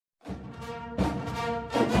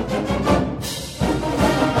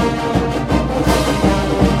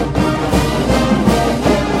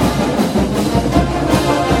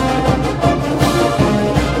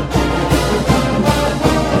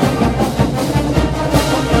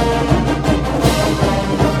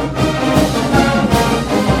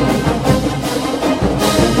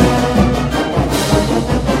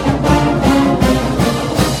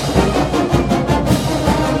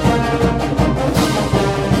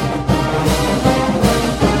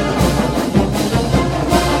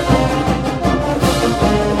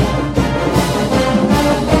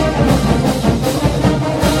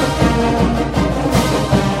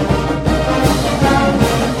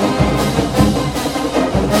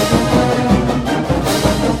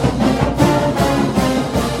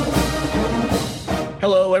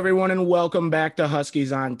everyone, and welcome back to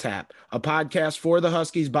Huskies on Tap, a podcast for the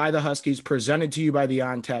Huskies by the Huskies, presented to you by the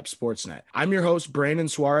On Tap Sportsnet. I'm your host, Brandon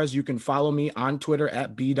Suarez. You can follow me on Twitter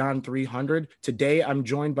at BDon300. Today, I'm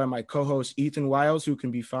joined by my co-host, Ethan Wiles, who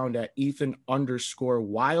can be found at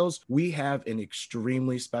Ethan_Wiles. We have an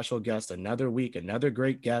extremely special guest, another week, another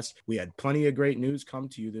great guest. We had plenty of great news come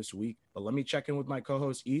to you this week, but let me check in with my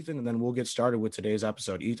co-host, Ethan, and then we'll get started with today's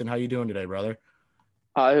episode. Ethan, how you doing today, brother?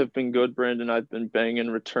 I have been good, Brandon. I've been banging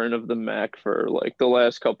Return of the Mac for like the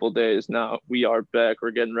last couple of days now. We are back.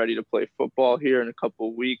 We're getting ready to play football here in a couple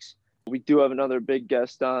of weeks. We do have another big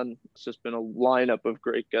guest on. It's just been a lineup of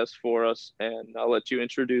great guests for us, and I'll let you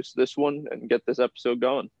introduce this one and get this episode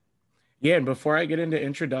going. Yeah, and before I get into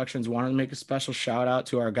introductions, wanted to make a special shout out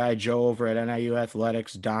to our guy Joe over at NIU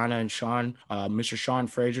Athletics, Donna and Sean, Mr. Sean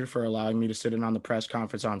Frazier, for allowing me to sit in on the press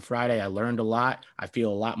conference on Friday. I learned a lot. I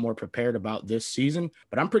feel a lot more prepared about this season,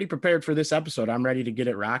 but I'm pretty prepared for this episode. I'm ready to get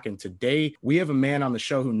it rocking. Today, we have a man on the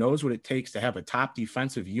show who knows what it takes to have a top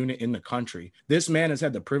defensive unit in the country. This man has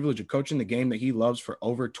had the privilege of coaching the game that he loves for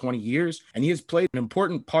over 20 years, and he has played an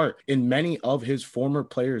important part in many of his former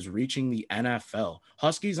players reaching the NFL.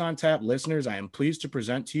 Huskies on Tap listeners, I am pleased to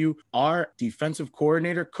present to you our defensive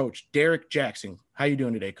coordinator, Coach Derek Jackson. How you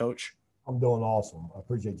doing today, Coach? I'm doing awesome. I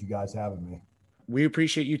appreciate you guys having me. We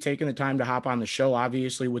appreciate you taking the time to hop on the show.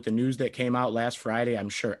 Obviously, with the news that came out last Friday, I'm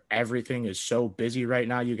sure everything is so busy right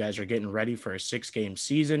now. You guys are getting ready for a 6-game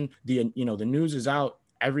season. The news is out.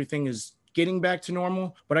 Everything is getting back to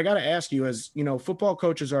normal. But I got to ask you, as you know, football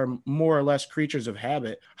coaches are more or less creatures of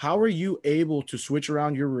habit. How are you able to switch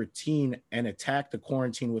around your routine and attack the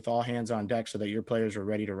quarantine with all hands on deck so that your players are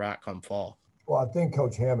ready to rock come fall? Well, I think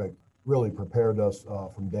Coach Hammock really prepared us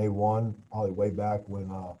from day one, probably way back when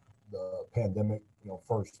the pandemic,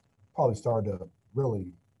 first probably started to really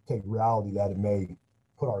take reality that it may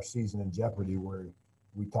put our season in jeopardy, where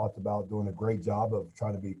we talked about doing a great job of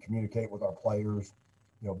trying to communicate with our players,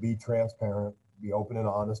 be transparent, be open and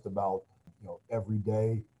honest about, every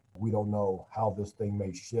day. We don't know how this thing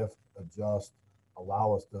may shift, adjust,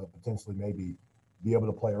 allow us to potentially maybe be able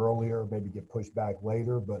to play earlier, maybe get pushed back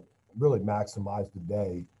later, but really maximize the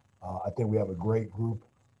day. I think we have a great group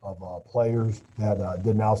of players that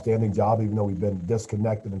did an outstanding job, even though we've been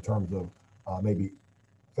disconnected in terms of maybe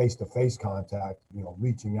face-to-face contact,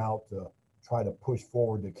 reaching out to try to push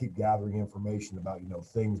forward to keep gathering information about,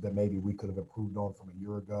 things that maybe we could have improved on from a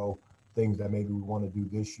year ago, things that maybe we want to do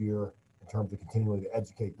this year in terms of continuing to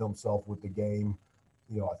educate themselves with the game.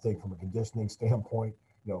 I think from a conditioning standpoint,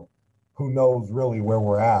 who knows really where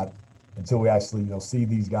we're at until we actually, see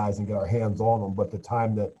these guys and get our hands on them. But the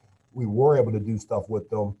time that we were able to do stuff with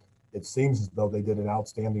them, it seems as though they did an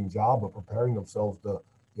outstanding job of preparing themselves to,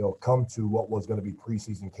 come to what was going to be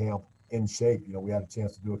preseason camp in shape. We had a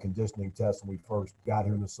chance to do a conditioning test when we first got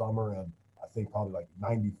here in the summer, and I think probably like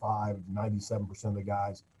 95, 97% of the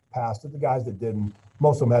guys passed it. The guys that didn't,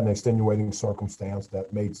 most of them had an extenuating circumstance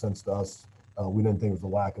that made sense to us. We didn't think it was a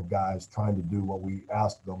lack of guys trying to do what we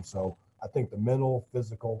asked them. So I think the mental,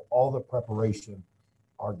 physical, all the preparation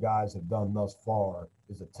our guys have done thus far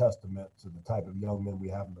is a testament to the type of young men we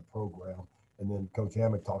have in the program. And then Coach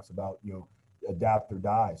Hammock talks about, adapt or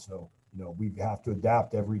die. So, we have to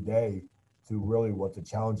adapt every day to really what's a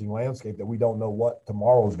challenging landscape that we don't know what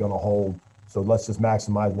tomorrow is going to hold. So let's just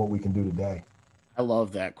maximize what we can do today. I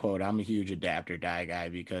love that quote. I'm a huge adapt or die guy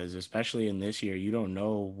because especially in this year, you don't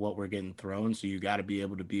know what we're getting thrown. So you got to be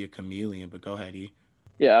able to be a chameleon. But go ahead, E.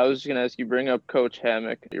 Yeah, I was just going to ask you, bring up Coach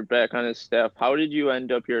Hammock. You're back on his staff. How did you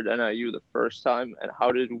end up here at NIU the first time, and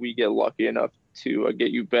how did we get lucky enough to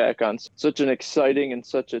get you back on such an exciting and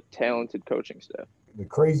such a talented coaching staff? The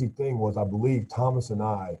crazy thing was, I believe Thomas and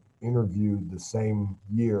I interviewed the same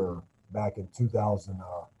year back in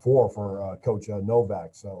 2004 for Coach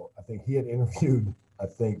Novak. So I think he had interviewed,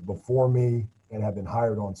 before me and had been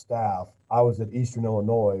hired on staff. I was at Eastern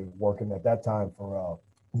Illinois working at that time for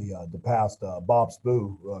the past Bob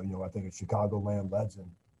Spoo, I think a Chicagoland legend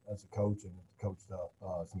as a coach, and coached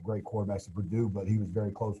some great quarterbacks at Purdue, but he was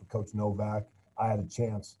very close with Coach Novak. I had a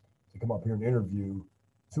chance to come up here and interview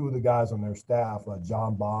two of the guys on their staff,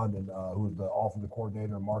 John Bond, and who was the offensive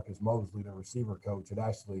coordinator, and Marcus Mosley, the receiver coach, had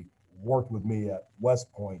actually worked with me at West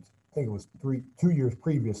Point. I think it was 2 years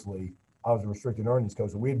previously. I was a restricted earnings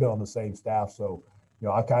coach, and we had been on the same staff. So,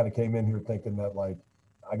 I kind of came in here thinking that,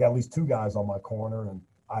 I got at least two guys on my corner, and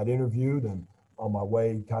I'd interviewed, and on my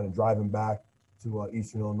way kind of driving back to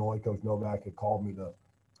Eastern Illinois, Coach Novak had called me to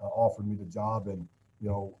offer me the job. And,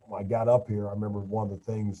 when I got up here, I remember one of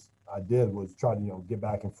the things I did was try to, get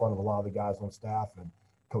back in front of a lot of the guys on staff. And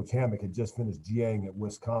Coach Hammock had just finished GAing at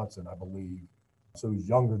Wisconsin, I believe. So he's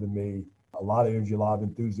younger than me. a lot of energy, a lot of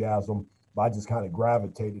enthusiasm. But I just kind of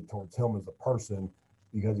gravitated towards him as a person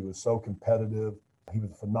because he was so competitive. He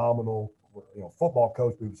was phenomenal, football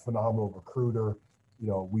coach, but he was a phenomenal recruiter.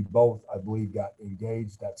 We both, I believe, got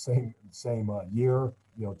engaged that same year,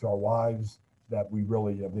 to our wives that we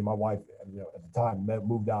really, my wife, at the time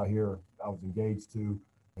moved out here. I was engaged to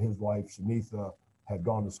his wife, Shanitha, had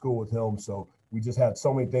gone to school with him. So we just had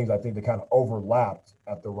so many things, I think, that kind of overlapped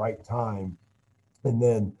at the right time. And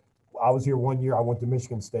then I was here 1 year. I went to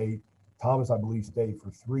Michigan State. Thomas, I believe, stayed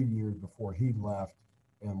for 3 years before he left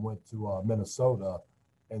and went to Minnesota.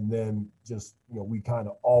 And then just, we kind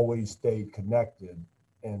of always stayed connected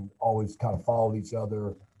and always kind of followed each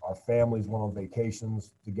other. Our families went on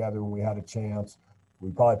vacations together when we had a chance.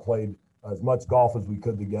 We probably played as much golf as we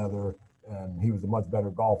could together. And he was a much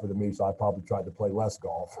better golfer than me, so I probably tried to play less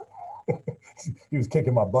golf. He was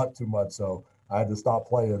kicking my butt too much, so I had to stop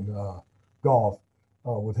playing golf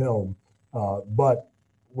with him. But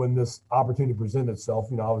when this opportunity presented itself,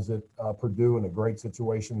 I was at Purdue in a great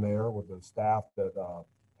situation there with the staff that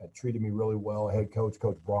had treated me really well. Head coach,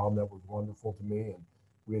 Coach Braum, that was wonderful to me, and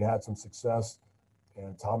we had some success.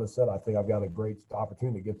 And Thomas said, I think I've got a great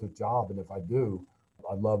opportunity to get this job, and if I do,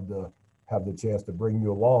 I'd love to have the chance to bring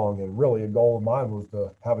you along. And really a goal of mine was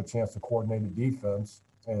to have a chance to coordinate a defense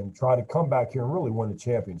and try to come back here and really win the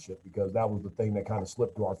championship, because that was the thing that kind of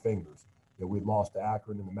slipped through our fingers. We'd lost to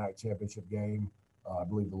Akron in the MAC championship game. I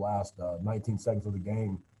believe the last 19 seconds of the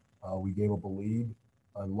game, we gave up a lead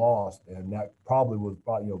and lost. And that probably was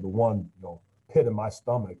the one, pit in my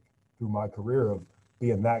stomach through my career of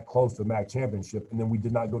being that close to the MAC championship. And then we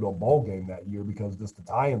did not go to a bowl game that year because just the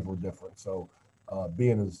tie-ins were different. So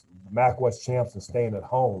being as MAC West champs and staying at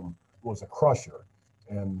home was a crusher.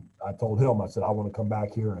 And I told him, I said, I want to come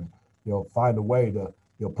back here and, find a way to,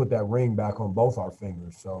 put that ring back on both our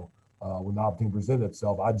fingers. So when the opportunity presented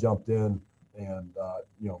itself, I jumped in and,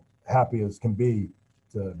 happy as can be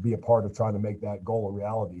to be a part of trying to make that goal a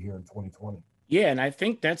reality here in 2020. Yeah, and I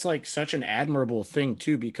think that's like such an admirable thing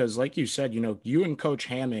too, because like you said, you and Coach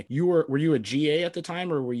Hammock, were you a GA at the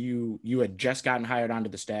time, or were you had just gotten hired onto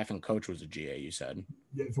the staff and Coach was a GA, you said?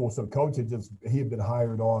 Yeah, so Coach he had been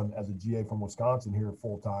hired on as a GA from Wisconsin here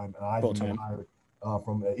full time, and I had been hired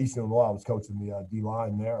from Eastern Illinois. I was coaching the D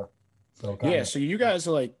line there. So so you guys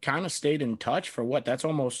like kind of stayed in touch for that's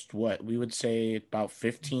almost what we would say about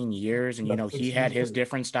 15 years. And, he had his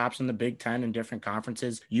different stops in the Big Ten and different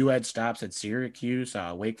conferences. You had stops at Syracuse,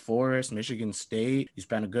 Wake Forest, Michigan State. You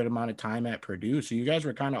spent a good amount of time at Purdue. So you guys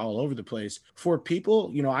were kind of all over the place. For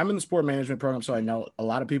people, I'm in the sport management program, so I know a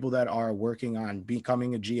lot of people that are working on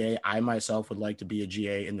becoming a GA. I myself would like to be a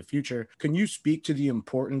GA in the future. Can you speak to the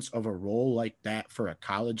importance of a role like that for a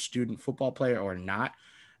college student football player or not,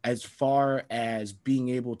 as far as being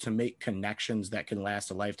able to make connections that can last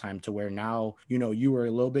a lifetime, to where now, you were a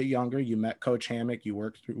little bit younger, you met Coach Hammock, you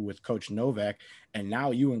worked with Coach Novak, and now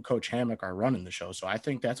you and Coach Hammock are running the show. So I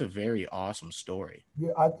think that's a very awesome story.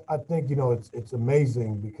 Yeah, I think, it's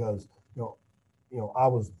amazing because, I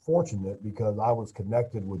was fortunate because I was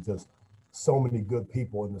connected with just so many good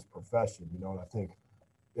people in this profession, and I think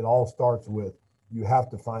it all starts with, you have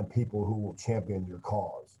to find people who will champion your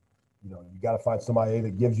cause. You got to find somebody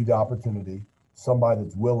that gives you the opportunity, somebody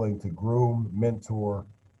that's willing to groom, mentor,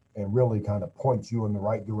 and really kind of point you in the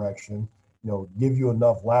right direction, give you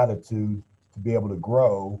enough latitude to be able to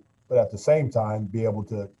grow, but at the same time, be able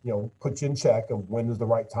to, put you in check of when is the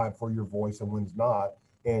right time for your voice and when's not.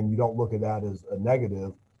 And you don't look at that as a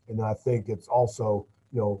negative. And then I think it's also,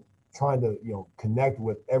 trying to, connect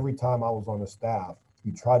with every time I was on the staff,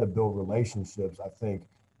 you try to build relationships, I think,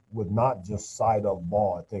 with not just side of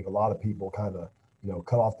ball. I think a lot of people kind of,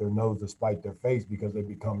 cut off their nose to spite their face because they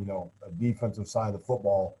become, a defensive side of the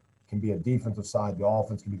football can be a defensive side. The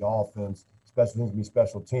offense can be the offense, special teams can be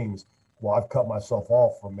special teams. Well, I've cut myself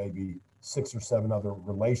off from maybe 6 or 7 other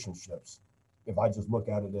relationships. If I just look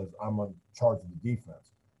at it as I'm in charge of the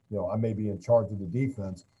defense, I may be in charge of the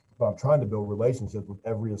defense, but I'm trying to build relationships with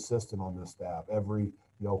every assistant on this staff, every,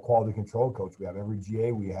 quality control coach we have, every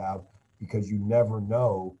GA we have, because you never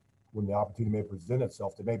know when the opportunity may present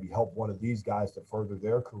itself to maybe help one of these guys to further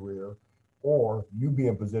their career, or you be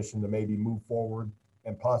in position to maybe move forward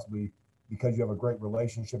and possibly, because you have a great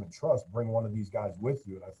relationship and trust, bring one of these guys with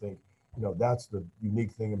you. And I think, that's the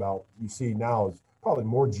unique thing about you see now is probably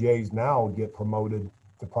more GAs now get promoted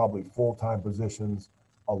to probably full-time positions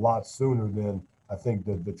a lot sooner than I think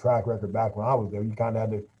the track record back when I was there. You kind of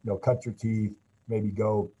had to, cut your teeth, maybe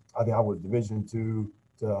go, I think I was Division II,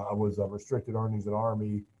 I was restricted earnings at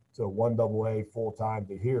Army, to 1AA full-time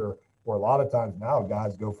to here, where a lot of times now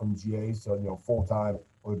guys go from GAs to, full-time,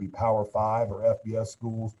 whether it be Power 5 or FBS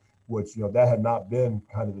schools, which, that had not been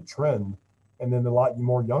kind of the trend. And then a lot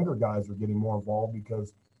more younger guys are getting more involved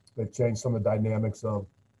because they've changed some of the dynamics of,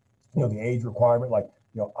 the age requirement. Like,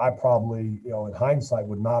 I probably, in hindsight,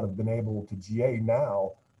 would not have been able to GA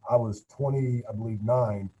now. I was 20, I believe,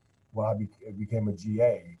 9 when I became a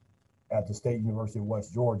GA at the State University of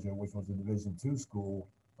West Georgia, which was a Division II school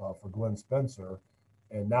for Glenn Spencer.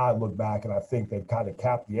 And now I look back and I think they've kind of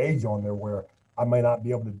capped the age on there where I may not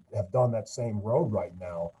be able to have done that same road right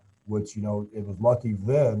now, which, it was lucky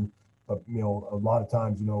then. But, a lot of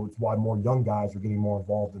times, it's why more young guys are getting more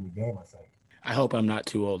involved in the game, I think. I hope I'm not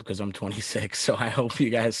too old because I'm 26, so I hope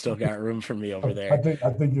you guys still got room for me over there. I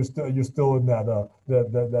think you're still in that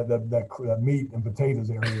meat and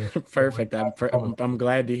potatoes area. Perfect. I'm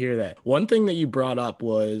glad to hear that. One thing that you brought up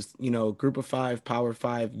was, Group of Five, Power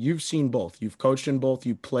Five. You've seen both. You've coached in both.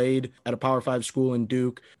 You played at a Power Five school in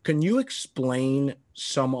Duke. Can you explain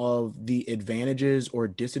some of the advantages or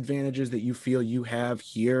disadvantages that you feel you have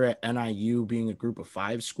here at NIU being a Group of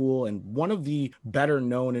Five school and one of the better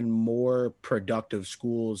known and more productive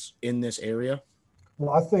schools in this area?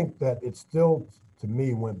 Well, I think that it still, to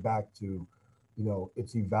me, went back to,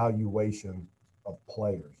 its evaluation of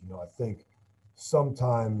players. I think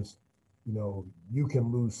sometimes, you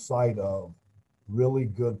can lose sight of really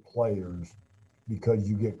good players because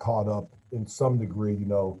you get caught up in some degree,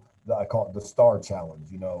 I call it the star challenge.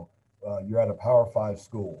 You're at a Power Five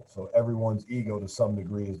school, so everyone's ego to some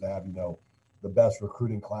degree is to have, the best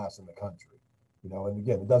recruiting class in the country. And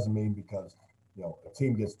again, it doesn't mean because, a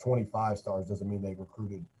team gets 25 stars doesn't mean they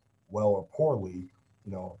recruited well or poorly.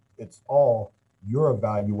 It's all your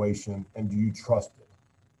evaluation, and do you trust it?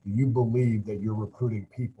 Do you believe that you're recruiting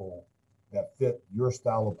people that fit your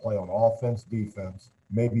style of play on offense, defense,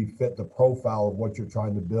 maybe fit the profile of what you're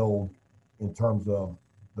trying to build in terms of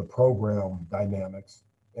the program dynamics?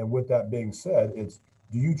 And with that being said, it's,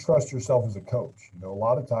 do you trust yourself as a coach? A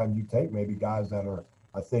lot of times you take maybe guys that are,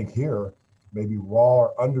 I think here, maybe raw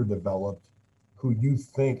or underdeveloped, who you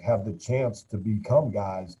think have the chance to become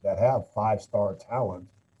guys that have 5-star talent,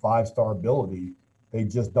 5-star ability. They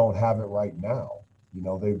just don't have it right now.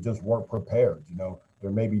 They just weren't prepared. They're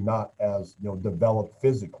maybe not as, developed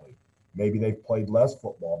physically. Maybe they've played less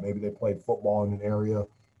football. Maybe they played football in an area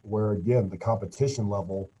where, again, the competition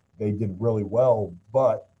level, they did really well,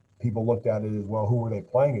 but people looked at it as, well, who were they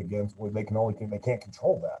playing against? Well, they can't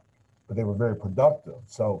control that, but they were very productive.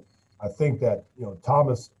 So I think that,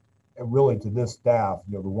 Thomas, and really to this staff,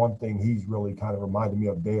 the one thing he's really kind of reminded me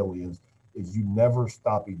of daily is you never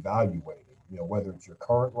stop evaluating, whether it's your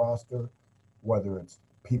current roster, whether it's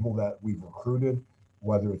people that we've recruited,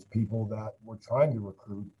 whether it's people that we're trying to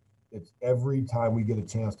recruit. It's every time we get a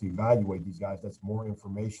chance to evaluate these guys, that's more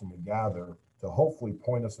information to gather to hopefully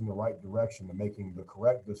point us in the right direction to making the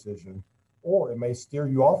correct decision, or it may steer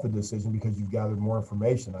you off a decision because you've gathered more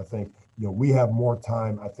information. I think, we have more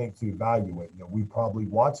time, I think, to evaluate. We probably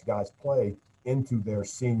watch guys play into their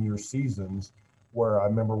senior seasons, where I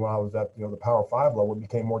remember when I was at, the Power Five level, it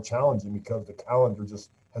became more challenging because the calendar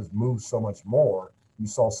just has moved so much more. You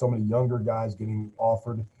saw so many younger guys getting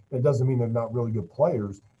offered. It doesn't mean they're not really good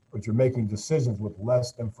players, but you're making decisions with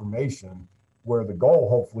less information, where the goal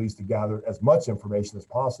hopefully is to gather as much information as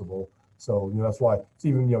possible. So, that's why it's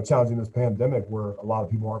even, challenging this pandemic where a lot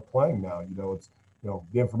of people aren't playing now. It's,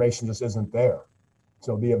 the information just isn't there.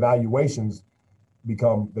 So the evaluations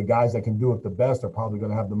become the guys that can do it the best are probably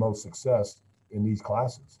going to have the most success in these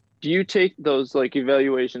classes. Do you take those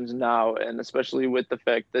evaluations now, and especially with the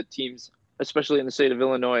fact that teams, especially in the state of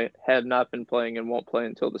Illinois, have not been playing and won't play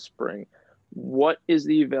until the spring? What is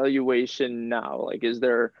the evaluation now? Is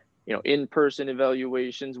there, in-person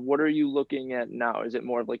evaluations? What are you looking at now? Is it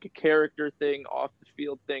more of a character thing, off the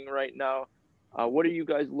field thing right now? What are you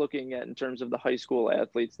guys looking at in terms of the high school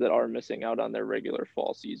athletes that are missing out on their regular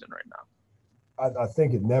fall season right now? I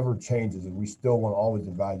think it never changes, and we still want to always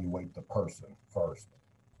evaluate the person first.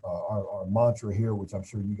 Our mantra here, which I'm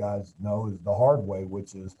sure you guys know, is the hard way,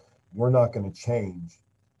 which is we're not going to change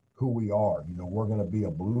who we are. We're going to be a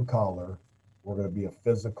blue collar. We're going to be a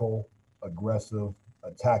physical, aggressive,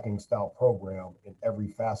 attacking style program in every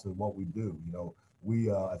facet of what we do. We,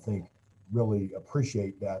 I think, really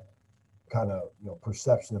appreciate that kind of,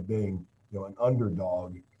 perception of being, an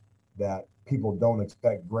underdog that people don't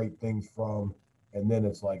expect great things from. And then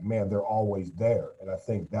it's like, man, they're always there. And I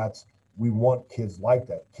think we want kids like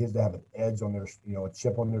that, kids that have an edge on their, a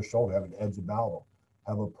chip on their shoulder, have an edge about them,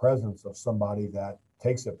 have a presence of somebody that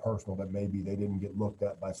takes it personal, that maybe they didn't get looked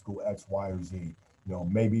at by school X, Y, or Z.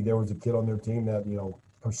 Maybe there was a kid on their team that,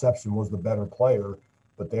 perception was the better player,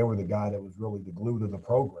 but they were the guy that was really the glue to the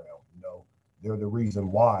program. They're the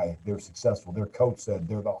reason why they're successful. Their coach said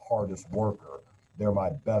they're the hardest worker. They're my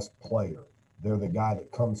best player. They're the guy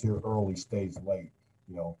that comes here early, stays late.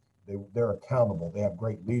 You know, they're accountable. They have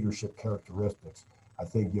great leadership characteristics. I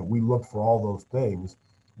think, you know, we look for all those things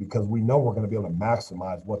because we know we're going to be able to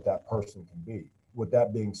maximize what that person can be. With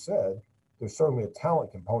that being said, there's certainly a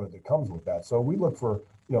talent component that comes with that. So we look for,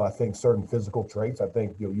 you know, I think certain physical traits. I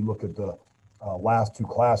think, you know, you look at the last two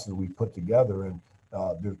classes we put together, and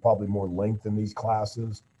there's probably more length in these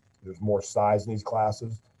classes. There's more size in these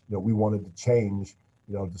classes. You know, we wanted to change,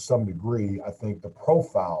 you know, to some degree, I think the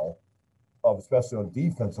profile of, especially on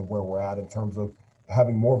defense, of where we're at in terms of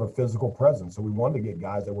having more of a physical presence. So we wanted to get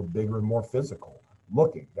guys that were bigger and more physical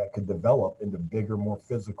looking, that could develop into bigger, more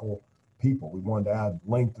physical people. We wanted to add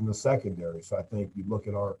length in the secondary. So I think you look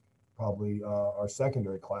at our probably our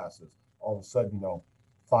secondary classes, all of a sudden, you know,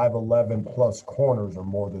 5'11" plus corners are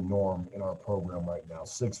more than norm in our program right now.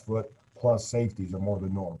 6 foot plus safeties are more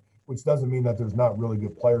than norm, which doesn't mean that there's not really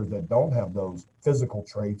good players that don't have those physical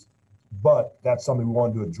traits, but that's something we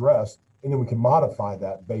wanted to address. And then we can modify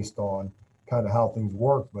that based on kind of how things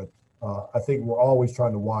work. But I think we're always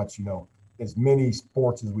trying to watch, you know, as many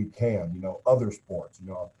sports as we can, you know, other sports, you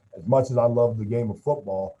know, as much as I love the game of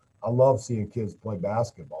football, I love seeing kids play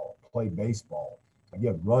basketball, play baseball,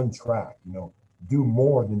 again, run track, you know, do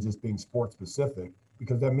more than just being sport specific,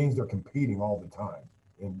 because that means they're competing all the time.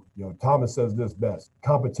 And, you know, Thomas says this best: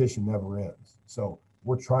 competition never ends. So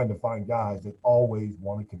we're trying to find guys that always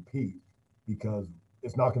want to compete, because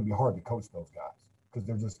it's not going to be hard to coach those guys, because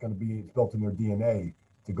they're just going to be, it's built in their DNA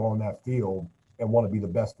to go on that field and want to be the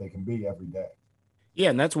best they can be every day. Yeah,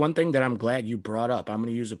 and that's one thing that I'm glad you brought up. I'm going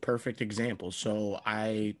to use a perfect example. So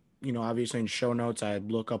obviously in show notes, I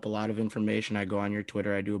look up a lot of information. I go on your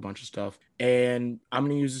Twitter, I do a bunch of stuff, and I'm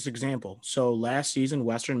going to use this example. So last season,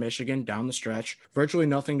 Western Michigan down the stretch, virtually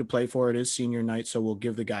nothing to play for. It is senior night, so we'll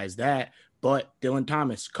give the guys that. But Dylan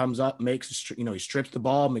Thomas comes up, he strips the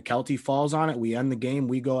ball. McKelty falls on it. We end the game.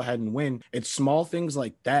 We go ahead and win. It's small things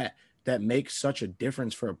like that that makes such a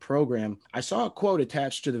difference for a program. I saw a quote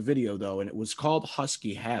attached to the video, though, and it was called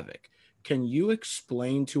Husky Havoc. Can you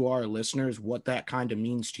explain to our listeners what that kind of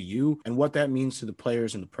means to you and what that means to the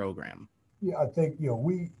players in the program? Yeah, I think, you know,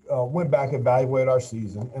 we went back, evaluated our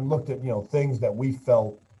season, and looked at, you know, things that we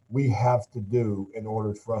felt we have to do in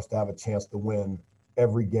order for us to have a chance to win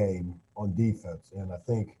every game on defense. And I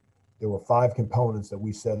think there were 5 components that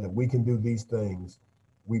we said that we can do these things,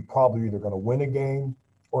 we probably either going to win a game,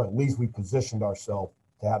 or at least we positioned ourselves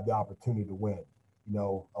to have the opportunity to win. You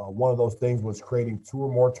know, one of those things was creating 2 or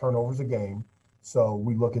more turnovers a game. So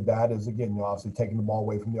we look at that as, again, you know, obviously taking the ball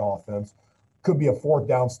away from the offense. Could be a 4th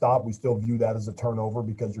down stop. We still view that as a turnover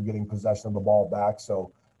because you're getting possession of the ball back.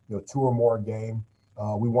 So, you know, 2 or more a game.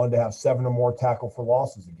 We wanted to have 7 or more tackle for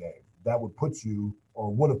losses a game. That would put you, or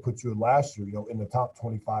would have put you last year, you know, in the top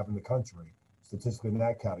 25 in the country, statistically in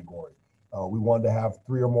that category. We wanted to have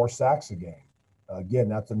 3 or more sacks a game. Again,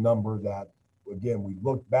 that's a number that, again, we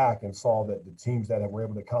looked back and saw that the teams that were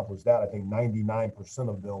able to accomplish that, I think 99%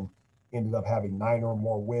 of them ended up having 9 or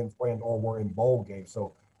more wins and or were in bowl games.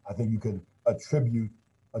 So I think you could attribute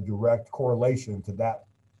a direct correlation to that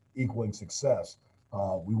equaling success.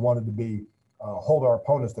 We wanted to be hold our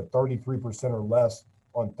opponents to 33% or less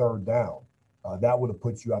on 3rd down. That would have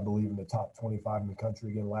put you, I believe, in the top 25 in the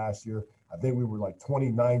country again last year. I think we were like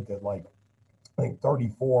 29th at like, I think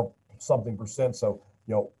 34 something percent. So,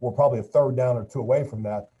 you know, we're probably a 3rd down or 2 away from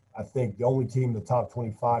that. I think the only team in the top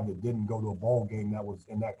 25 that didn't go to a bowl game that was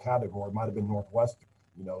in that category might have been Northwestern,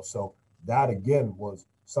 you know. So that, again, was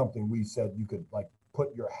something we said you could like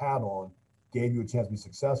put your hat on, gave you a chance to be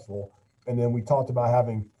successful. And then we talked about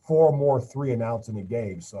having 4 more 3 and outs in a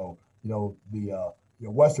game. So, you know, the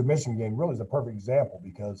Western Michigan game really is a perfect example,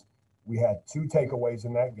 because we had 2 takeaways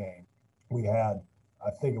in that game. We had, I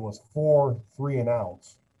think it was 4 3 and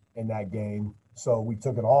outs in that game. So we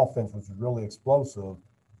took an offense which was really explosive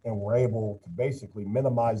and were able to basically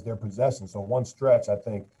minimize their possession. So one stretch, I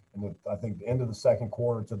think, the end of the 2nd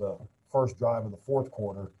quarter to the first drive of the 4th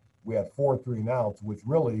quarter, we had 4 3 and outs, which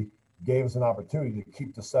really gave us an opportunity to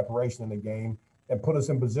keep the separation in the game and put us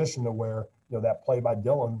in position to where, you know, that play by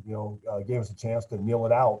Dylan, you know, gave us a chance to kneel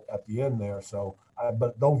it out at the end there. So,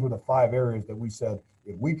 but those were the 5 areas that we said,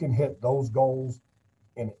 if we can hit those goals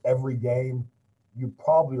in every game, you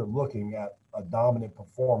probably are looking at a dominant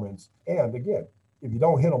performance. And again, if you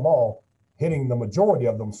don't hit them all, hitting the majority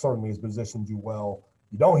of them certainly has positioned you well.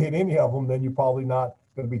 You don't hit any of them, then you're probably not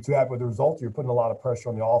going to be too happy with the result. You're putting a lot of pressure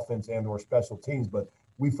on the offense and or special teams. But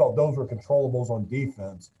we felt those were controllables on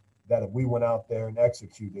defense, that if we went out there and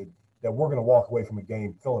executed, that we're going to walk away from a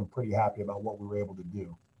game feeling pretty happy about what we were able to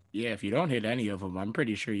do. Yeah, if you don't hit any of them, I'm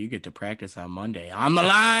pretty sure you get to practice on Monday. On the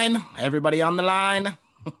line, everybody on the line.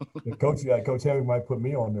 Coach Henry might put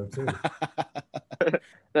me on there too.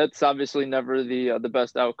 That's obviously never the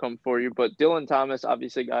best outcome for you, but Dylan Thomas,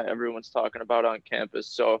 obviously, a guy everyone's talking about on campus.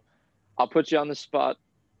 So I'll put you on the spot.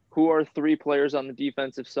 Who are three players on the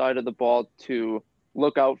defensive side of the ball to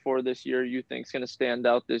look out for this year? You think is going to stand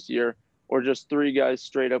out this year, or just three guys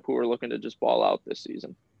straight up who are looking to just ball out this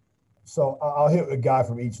season? So I'll hit a guy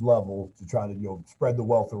from each level to try to spread the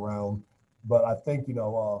wealth around. But I think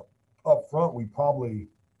up front we probably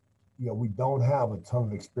we don't have a ton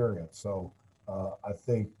of experience. So I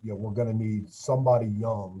think we're going to need somebody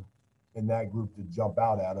young in that group to jump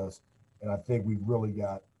out at us. And I think we've really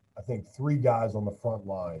got three guys on the front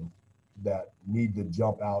line that need to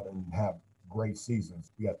jump out and have great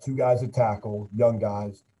seasons. We got two guys at tackle, young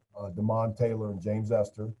guys, Damon Taylor and James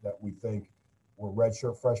Esther, that we think were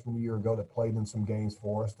redshirt freshmen a year ago that played in some games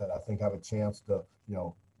for us that I think have a chance to,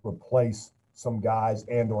 replace some guys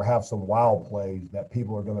and or have some wild plays that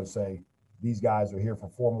people are going to say, these guys are here for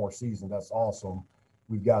 4 more seasons. That's awesome.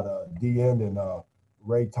 We've got a D end and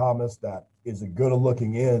Ray Thomas that is as good a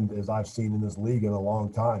looking end as I've seen in this league in a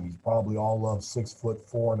long time. He's probably all of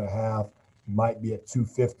 6'4.5". He might be at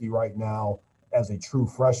 250 right now as a true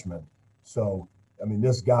freshman. So, I mean,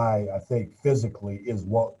 this guy, I think physically is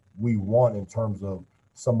what we want in terms of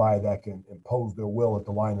somebody that can impose their will at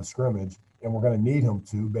the line of scrimmage. And we're going to need him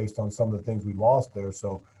to based on some of the things we lost there.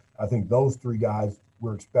 So I think those three guys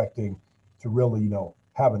we're expecting to really,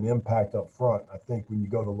 have an impact up front. I think when you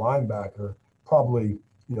go to linebacker, probably,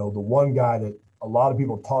 the one guy that a lot of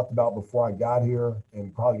people talked about before I got here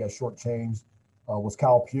and probably got shortchanged was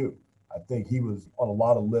Kyle Pugh. I think he was on a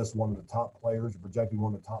lot of lists, one of the top players, projected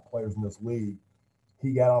one of the top players in this league.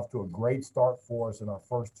 He got off to a great start for us in our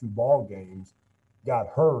first 2 ball games, got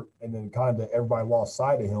hurt, and then kind of everybody lost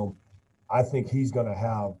sight of him. I think he's going to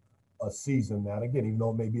have a season that, again, even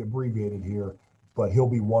though it may be abbreviated here, but he'll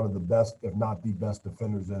be one of the best, if not the best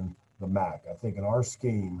defenders in the MAC. I think in our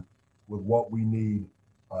scheme, with what we need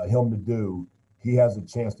him to do, he has a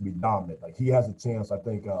chance to be dominant. Like he has a chance, I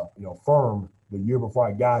think, Firm, the year before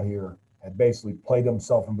I got here, had basically played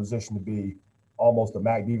himself in position to be almost a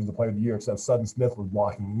MAC Defensive Player of the Year, except Sutton Smith was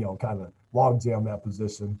blocking, kind of log jam that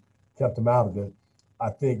position, kept him out of it. I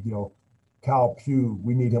think, Kyle Pugh,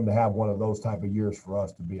 we need him to have one of those type of years for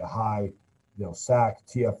us to be a high, sack,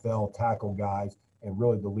 TFL, tackle guys, and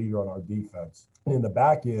really the leader on our defense. And in the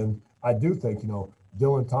back end, I do think,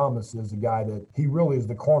 Dylan Thomas is a guy that he really is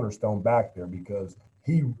the cornerstone back there because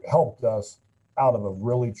he helped us out of a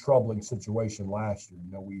really troubling situation last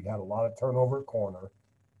year. We had a lot of turnover at corner,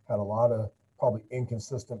 had a lot of probably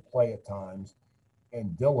inconsistent play at times,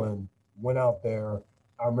 and Dylan went out there.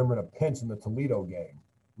 I remember in a pinch in the Toledo game,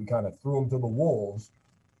 we kind of threw him to the wolves,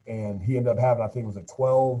 and he ended up having, I think it was a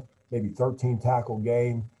 12, maybe 13 tackle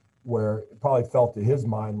game where it probably felt to his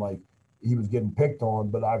mind like he was getting picked on.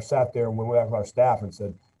 But I've sat there and went back with our staff and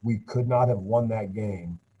said, we could not have won that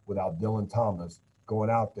game without Dylan Thomas going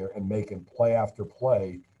out there and making play after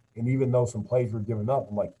play. And even though some plays were given up,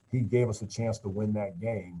 I'm like, he gave us a chance to win that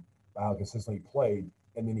game by how consistently he played.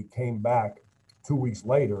 And then he came back 2 weeks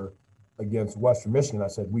later against Western Michigan. I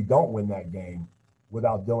said, we don't win that game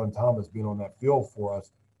without Dylan Thomas being on that field for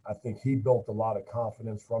us. I think he built a lot of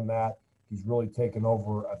confidence from that. He's really taken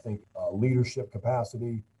over, I think, leadership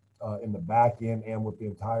capacity in the back end and with the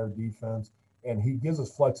entire defense. And he gives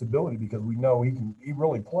us flexibility because we know he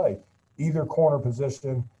really play either corner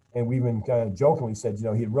position. And we even kind of jokingly said, he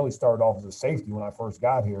had really started off as a safety when I first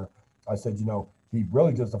got here. I said, he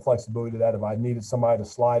really gives the flexibility to that. If I needed somebody to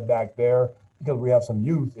slide back there, because we have some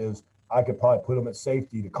youth, is I could probably put him at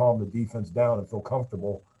safety to calm the defense down and feel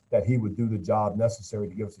comfortable that he would do the job necessary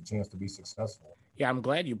to give us a chance to be successful. Yeah, I'm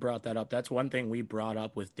glad you brought that up. That's one thing we brought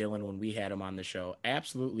up with Dylan when we had him on the show.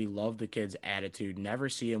 Absolutely love the kid's attitude. Never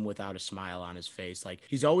see him without a smile on his face. Like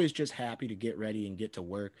he's always just happy to get ready and get to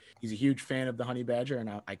work. He's a huge fan of the Honey Badger,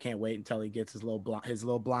 and I can't wait until he gets his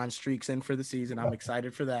little blonde streaks in for the season. I'm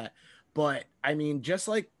excited for that. But I mean, just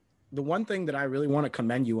like the one thing that I really want to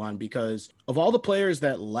commend you on, because of all the players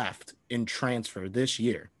that left in transfer this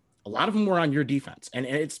year, a lot of them were on your defense, and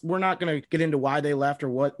we're not going to get into why they left or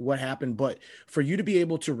what happened, but for you to be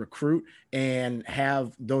able to recruit and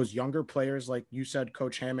have those younger players, like you said,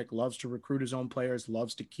 Coach Hammock loves to recruit his own players,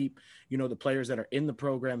 loves to keep, the players that are in the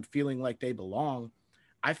program feeling like they belong.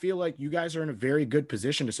 I feel like you guys are in a very good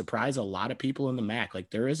position to surprise a lot of people in the MAC.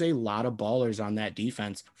 Like there is a lot of ballers on that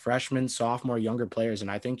defense, freshmen, sophomore, younger players,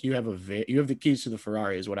 and I think you have the keys to the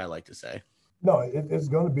Ferrari, is what I like to say. No, it's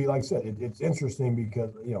going to be, like I said, it's interesting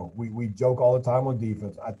because, we joke all the time on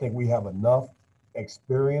defense. I think we have enough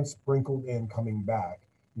experience sprinkled in coming back.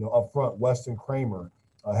 Up front, Weston Kramer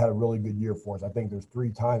had a really good year for us. I think there's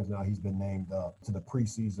 3 times now he's been named to the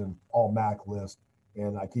preseason All MAC list.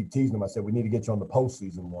 And I keep teasing him. I said, we need to get you on the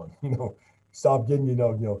postseason one. Stop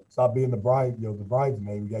getting, stop being the bride, the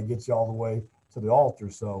bridesmaid. We got to get you all the way to the altar.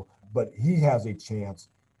 So, but he has a chance,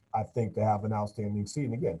 I think, to have an outstanding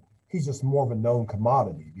season. Again, he's just more of a known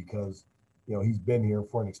commodity because, he's been here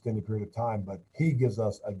for an extended period of time, but he gives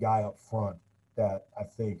us a guy up front that I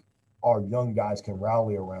think our young guys can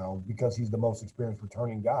rally around because he's the most experienced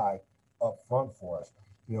returning guy up front for us.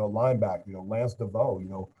 Linebacker, Lance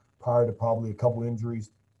DeVoe, prior to probably a couple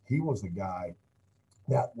injuries, he was a guy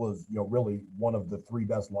that was, really one of the 3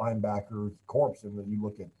 best linebackers corps. And then you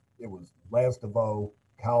look at, it was Lance DeVoe,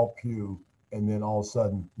 Kyle Pugh, and then all of a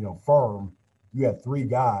sudden, Firm. You had 3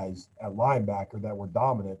 guys at linebacker that were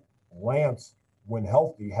dominant. Lance, when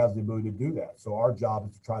healthy, has the ability to do that. So our job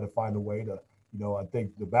is to try to find a way to, I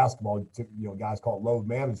think the basketball, guys call it load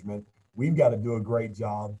management. We've got to do a great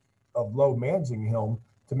job of load managing him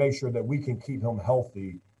to make sure that we can keep him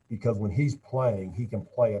healthy, because when he's playing, he can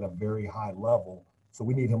play at a very high level. So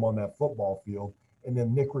we need him on that football field. And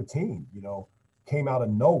then Nick Ratine, came out of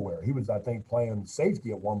nowhere. He was, I think, playing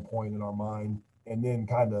safety at one point in our mind, and then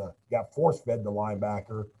kind of got force-fed the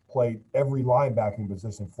linebacker, played every linebacking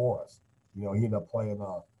position for us. He ended up playing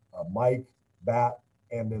Mike, Bat,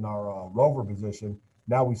 and then our rover position.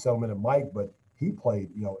 Now we sell him in at Mike, but he played,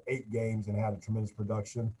 8 games and had a tremendous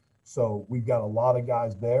production. So we've got a lot of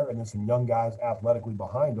guys there, and then some young guys athletically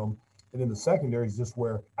behind them. And then the secondary is just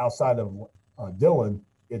where, outside of Dylan,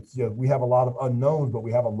 it's we have a lot of unknowns, but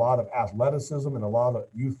we have a lot of athleticism and a lot of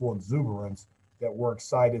youthful exuberance that we're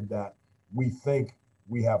excited that we think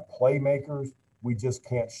we have playmakers. We just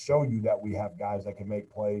can't show you that we have guys that can make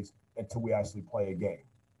plays until we actually play a game.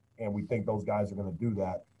 And we think those guys are going to do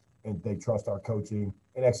that, and they trust our coaching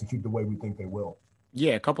and execute the way we think they will.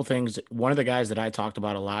 Yeah, a couple things. One of the guys that I talked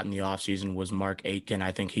about a lot in the offseason was Mark Aitken.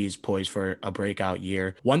 I think he's poised for a breakout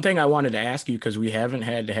year. One thing I wanted to ask you, because we haven't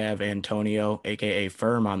had to have Antonio, aka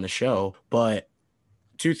Firm, on the show, but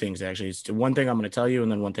 2 things actually. It's one thing I'm going to tell you,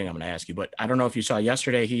 and then one thing I'm going to ask you. But I don't know if you saw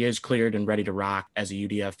yesterday, he is cleared and ready to rock as a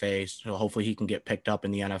UDFA. So hopefully he can get picked up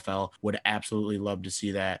in the NFL. Would absolutely love to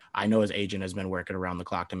see that. I know his agent has been working around the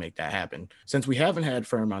clock to make that happen. Since we haven't had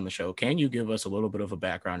Firm on the show, can you give us a little bit of a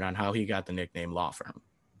background on how he got the nickname Law Firm?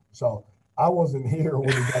 So I wasn't here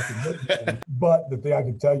when he got the nickname, but the thing I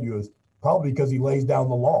can tell you is probably because he lays down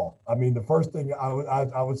the law. I mean, the first thing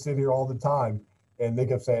I would sit here all the time, and they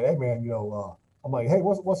kept saying, "Hey, man, I'm like, hey,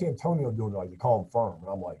 what's Antonio doing?" Like, they call him Firm, and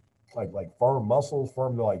I'm like firm muscles,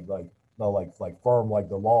 firm, like firm, like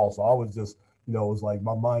the law. So I was just, it was like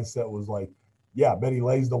my mindset was like, yeah, I bet he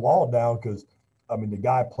lays the law down, because I mean the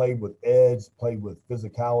guy played with edge, played with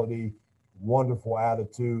physicality, wonderful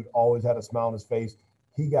attitude, always had a smile on his face.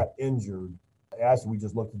 He got injured. Actually, we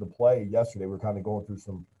just looked at the play yesterday. We were kind of going through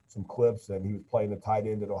some clips, and he was playing the tight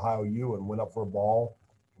end at Ohio U and went up for a ball,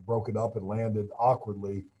 broke it up and landed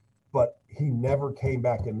awkwardly. But he never came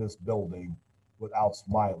back in this building without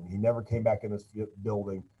smiling. He never came back in this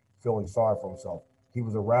building feeling sorry for himself. He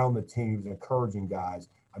was around the team. He was encouraging guys.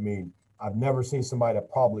 I mean, I've never seen somebody that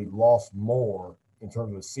probably lost more in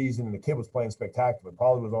terms of the season. And the kid was playing spectacular.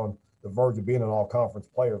 Probably was on the verge of being an all-conference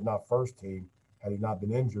player, if not first team, had he not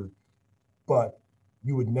been injured. But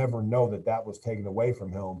you would never know that was taken away from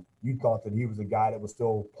him. You thought that he was a guy that was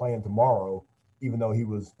still playing tomorrow, even though he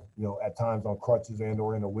was, at times on crutches and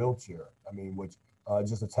or in a wheelchair. I mean, which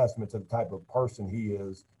just a testament to the type of person he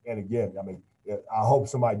is. And again, I mean, I hope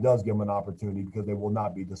somebody does give him an opportunity, because they will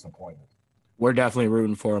not be disappointed. We're definitely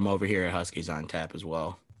rooting for him over here at Huskies on Tap as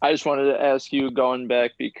well. I just wanted to ask you, going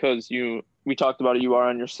back, because we talked about it, you are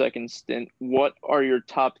on your second stint. What are your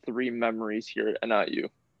top 3 memories here at NIU?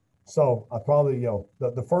 So I probably,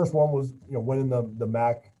 the first one was, winning the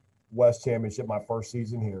MAC West Championship my first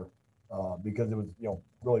season here, because it was,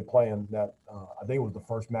 really playing that, I think it was the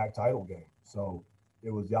first MAC title game. So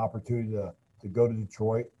it was the opportunity to go to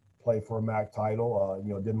Detroit, play for a MAC title.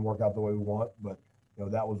 It didn't work out the way we want, but,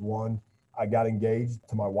 that was one. I got engaged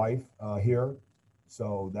to my wife here.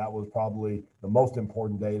 So that was probably the most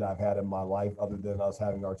important date I've had in my life, other than us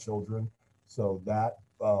having our children. So that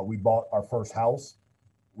we bought our first house.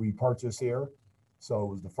 We purchased here. So it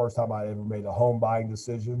was the first time I ever made a home buying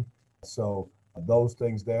decision. So those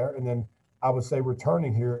things there. And then I would say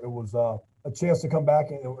returning here, it was a chance to come back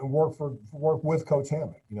and work with Coach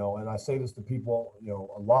Hammock, and I say this to people,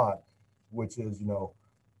 a lot, which is,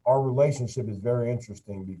 our relationship is very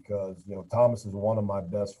interesting, because, Thomas is one of my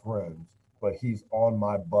best friends, but he's on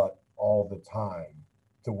my butt all the time,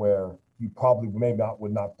 to where, you probably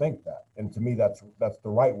would not think that. And to me, that's the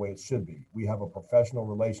right way it should be. We have a professional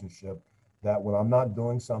relationship that when I'm not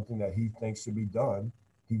doing something that he thinks should be done,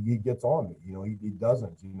 he gets on me. He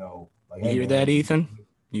doesn't, like, You hey hear man, that, Ethan?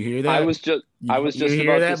 You hear I that? was just I was You just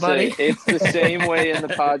hear about to that, buddy? say it's the same way in the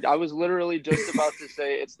pod. I was literally just about to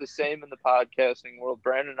say it's the same in the podcasting world.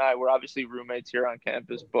 Brandon and I were obviously roommates here on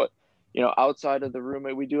campus, but outside of the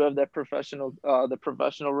roommate, we do have that the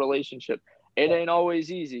professional relationship. It ain't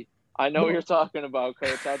always easy. I know what you're talking about,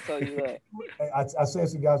 Coach. I'll tell you that. I say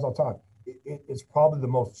this to guys all the time. It's probably the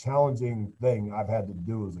most challenging thing I've had to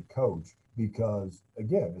do as a coach because,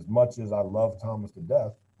 again, as much as I love Thomas to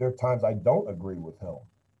death, there are times I don't agree with him.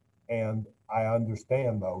 And I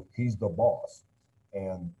understand, though, he's the boss.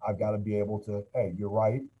 And I've got to be able to, hey, you're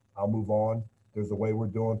right. I'll move on. There's a way we're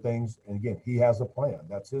doing things. And again, he has a plan.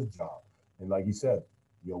 That's his job. And like he said,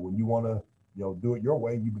 when you want to, do it your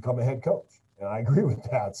way, you become a head coach. And I agree with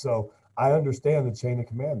that. So I understand the chain of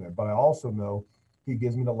command there. But I also know he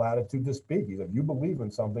gives me the latitude to speak. He said, if you believe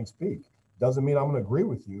in something, speak. Doesn't mean I'm going to agree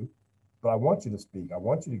with you, but I want you to speak. I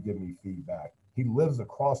want you to give me feedback. He lives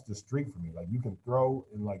across the street from me. Like, you can throw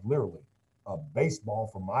in, like, literally a baseball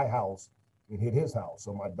from my house and hit his house.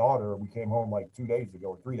 So my daughter, we came home like 2 days ago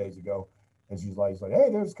or 3 days ago, and she's like, hey,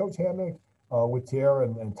 there's Coach Hammock with Tierra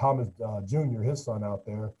and Thomas Jr., his son, out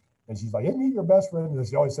there. And she's like, isn't he your best friend? And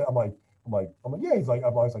she always said, I'm like, yeah. He's like,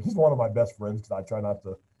 I'm always like, he's one of my best friends because I try not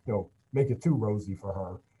to, make it too rosy for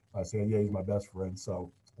her. I said, yeah, he's my best friend.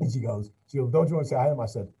 So, and she goes, don't you want to say hi to him? I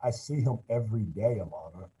said, I see him every day,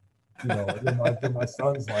 Alana. And my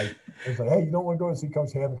son's like, it's like, hey, you don't want to go and see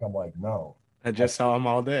Coach Hammock? I'm like, no. I just saw him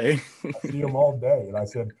all day. I see him all day. And I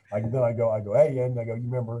said, then I go, hey, and I go, you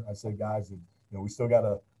remember? I said, guys, we still got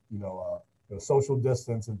to, social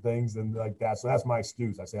distance and things and like that. So that's my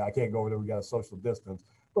excuse. I say, I can't go over there. We got a social distance.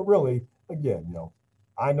 But really, again,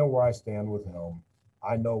 I know where I stand with him.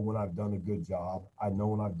 I know when I've done a good job. I know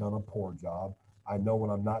when I've done a poor job. I know when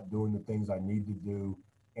I'm not doing the things I need to do.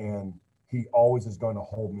 And he always is going to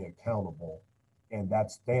hold me accountable. And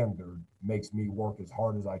that standard makes me work as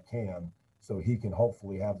hard as I can so he can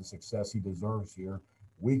hopefully have the success he deserves here.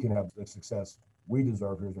 We can have the success we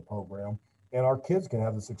deserve here as a program. And our kids can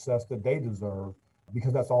have the success that they deserve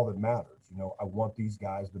because that's all that matters. I want these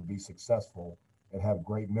guys to be successful and have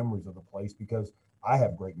great memories of the place because I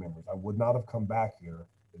have great memories. I would not have come back here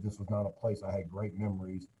if this was not a place I had great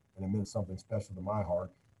memories and it meant something special to my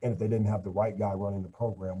heart. And if they didn't have the right guy running the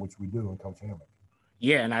program, which we do in Coach Hammock.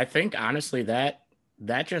 Yeah, and I think honestly that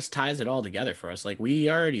just ties it all together for us. Like, we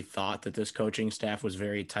already thought that this coaching staff was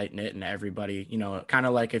very tight knit and everybody, kind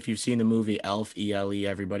of like if you've seen the movie Elf, ELE,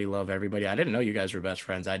 everybody love everybody. I didn't know you guys were best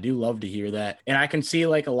friends. I do love to hear that. And I can see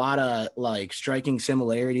like a lot of like striking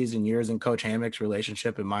similarities in yours and Coach Hammock's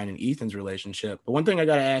relationship and mine and Ethan's relationship. But one thing I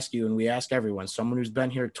got to ask you, and we ask everyone, someone who's been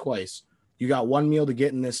here twice, you got one meal to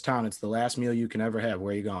get in this town. It's the last meal you can ever have.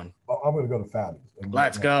 Where are you going? I'm going to go to Fatty's.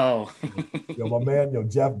 Let's go. My man,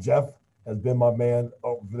 Jeff has been my man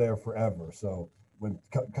over there forever. So when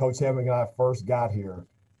Coach Hammock and I first got here,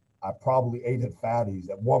 I probably ate at Fatty's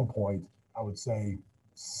at one point. I would say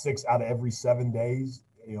 6 out of every 7 days.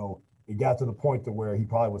 It got to the point to where he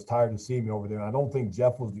probably was tired of seeing me over there. And I don't think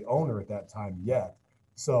Jeff was the owner at that time yet.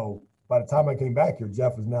 So by the time I came back here,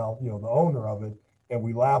 Jeff is now, the owner of it. And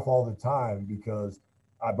we laugh all the time because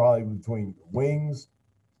I probably between wings,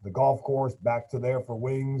 the golf course, back to there for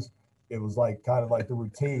wings. It was like kind of like the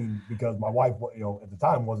routine because my wife, at the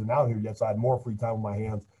time wasn't out here yet. So I had more free time with my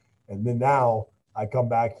hands. And then now I come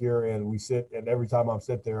back here and we sit, and every time I'm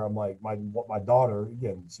sit there, I'm like, my daughter,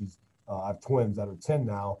 again, I have twins that are 10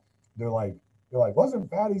 now. They're like, wasn't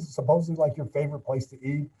Fatty's supposedly like your favorite place to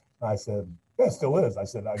eat? And I said, yeah, it still is. I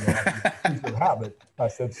said, I have it. I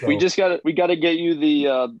said, so we got to get you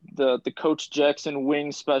the Coach Jackson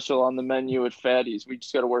wing special on the menu at Fatty's. We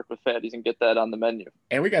just got to work with Fatty's and get that on the menu.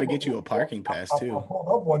 And we got to get you a parking pass too. I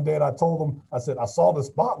pulled up one day and I told them, I said, I saw the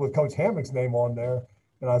spot with Coach Hammock's name on there.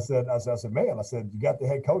 And I said, man, you got the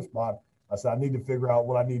head coach spot. I said, I need to figure out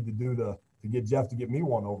what I need to do to get Jeff to get me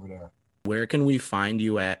one over there. Where can we find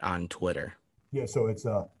you at on Twitter? Yeah, so it's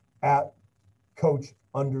at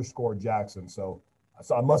Coach_Jackson. So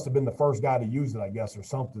I must have been the first guy to use it, I guess, or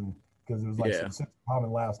something, because it was like some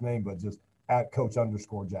common last name, but just at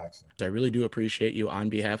Coach_Jackson. I really do appreciate you on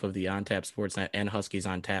behalf of the On Tap Sportsnet and Huskies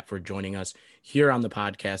on Tap for joining us here on the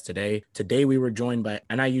podcast today. Today we were joined by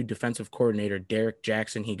NIU defensive coordinator Derek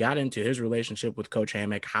Jackson. He got into his relationship with Coach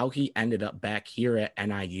Hammock, how he ended up back here at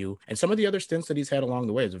NIU, and some of the other stints that he's had along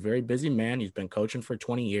the way. He's a very busy man. He's been coaching for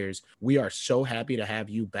 20 years. We are so happy to have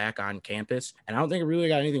you back on campus, and I don't think I really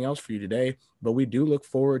got anything else for you today. but we do look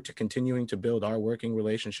forward to continuing to build our working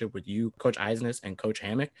relationship with you, Coach Eisness and Coach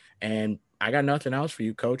Hammock. And I got nothing else for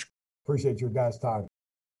you, Coach. Appreciate your guys' time.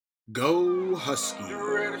 Go Huskies.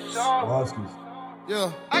 Go Huskies.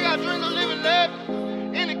 Yeah. I got dreams of living lavish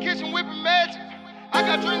in the kitchen whipping magic. I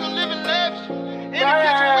got dreams of living lavish in the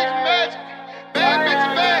kitchen whipping magic. Bad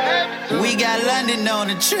bitch, bad habits. We got London on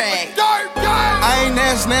the track. I ain't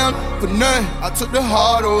asked now for nothing. I took the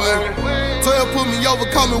hard away. 12 put me over,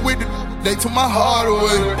 coming with the. They took my heart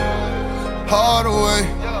away. Hard away.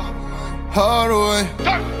 Hard away.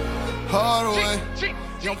 Hard away.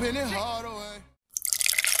 Young Penny hard away.